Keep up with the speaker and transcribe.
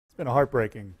Been a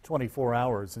heartbreaking 24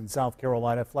 hours in South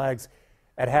Carolina. Flags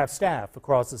at half-staff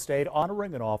across the state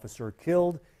honoring an officer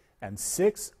killed and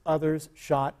 6 others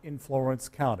shot in Florence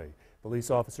County. Police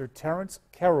officer Terrence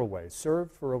Caraway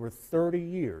served for over 30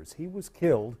 years. He was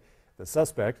killed. The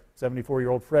suspect,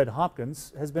 74-year-old Fred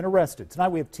Hopkins, has been arrested. Tonight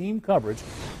we have team coverage.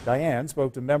 Diane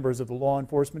spoke to members of the law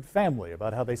enforcement family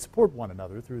about how they support one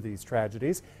another through these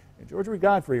tragedies. And Georgia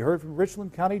Godfrey heard from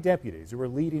Richland County deputies who are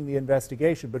leading the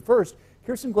investigation. But first,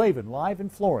 Kirsten Glavin live in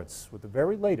Florence with the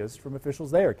very latest from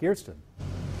officials there. Kirsten.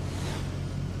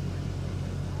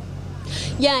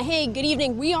 Yeah, hey, good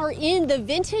evening. We are in the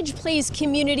Vintage Place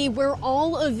community where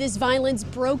all of this violence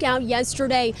broke out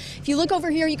yesterday. If you look over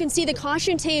here, you can see the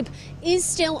caution tape is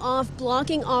still off,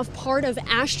 blocking off part of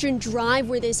Ashton Drive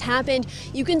where this happened.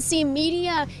 You can see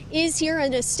media is here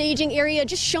in a staging area,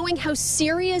 just showing how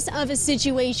serious of a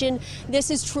situation this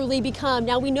has truly become.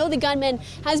 Now, we know the gunman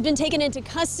has been taken into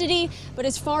custody, but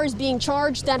as far as being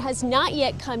charged, that has not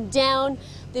yet come down.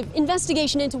 The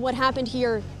investigation into what happened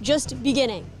here just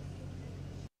beginning.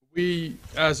 We,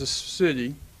 as a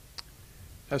city,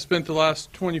 have spent the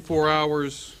last 24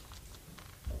 hours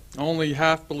only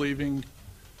half believing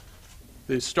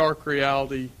the stark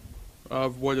reality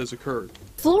of what has occurred.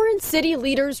 Florence city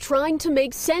leaders trying to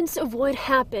make sense of what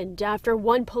happened after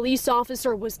one police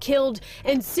officer was killed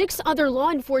and 6 other law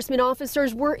enforcement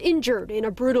officers were injured in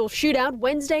a brutal shootout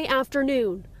Wednesday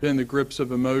afternoon. In the grips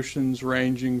of emotions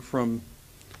ranging from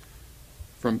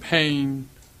pain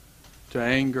to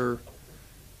anger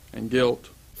and guilt.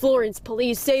 Florence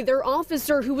police say their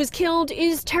officer who was killed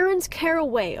is Terrence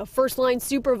Caraway, a first-line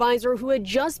supervisor who had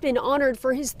just been honored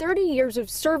for his 30 years of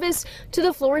service to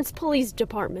the Florence Police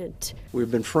Department.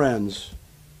 We've been friends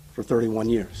for 31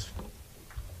 years.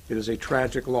 It is a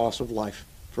tragic loss of life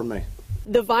for me.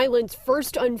 The violence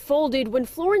first unfolded when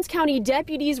Florence County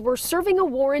deputies were serving a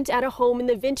warrant at a home in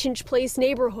the Vintage Place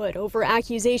neighborhood over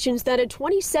accusations that a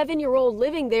 27-year-old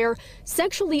living there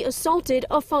sexually assaulted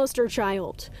a foster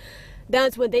child.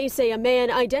 That's when they say a man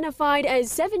identified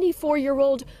as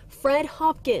 74-year-old Fred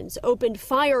Hopkins opened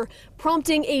fire,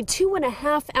 prompting a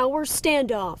 2.5-hour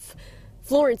standoff.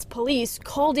 Florence police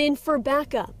called in for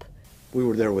backup. We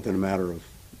were there within a matter of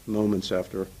moments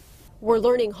after. We're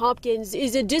learning Hopkins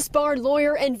is a disbarred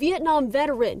lawyer and Vietnam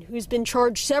veteran who's been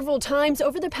charged several times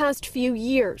over the past few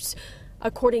years.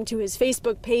 According to his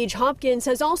Facebook page, Hopkins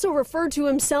has also referred to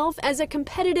himself as a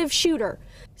competitive shooter.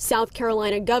 South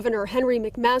Carolina Governor Henry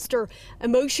McMaster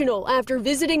emotional after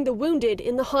visiting the wounded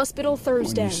in the hospital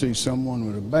Thursday. When you see someone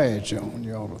with a badge on,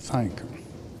 you ought to thank them,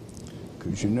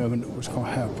 because you never know what's going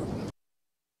to happen.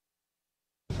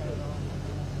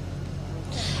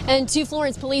 And 2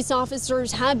 Florence police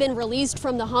officers have been released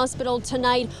from the hospital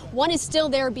tonight. One is still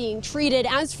there being treated.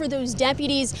 As for those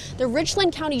deputies, the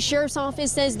Richland County Sheriff's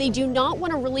Office says they do not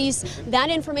want to release that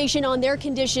information on their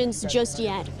conditions just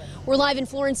yet. We're live in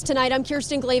Florence tonight. I'm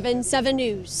Kirsten Glavin, 7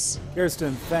 News.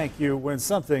 Kirsten, thank you. When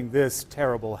something this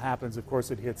terrible happens, of course,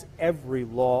 it hits every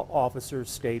law officer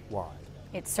statewide.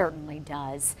 It certainly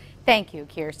does. Thank you,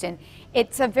 Kirsten.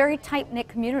 It's a very tight-knit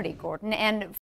community, Gordon, and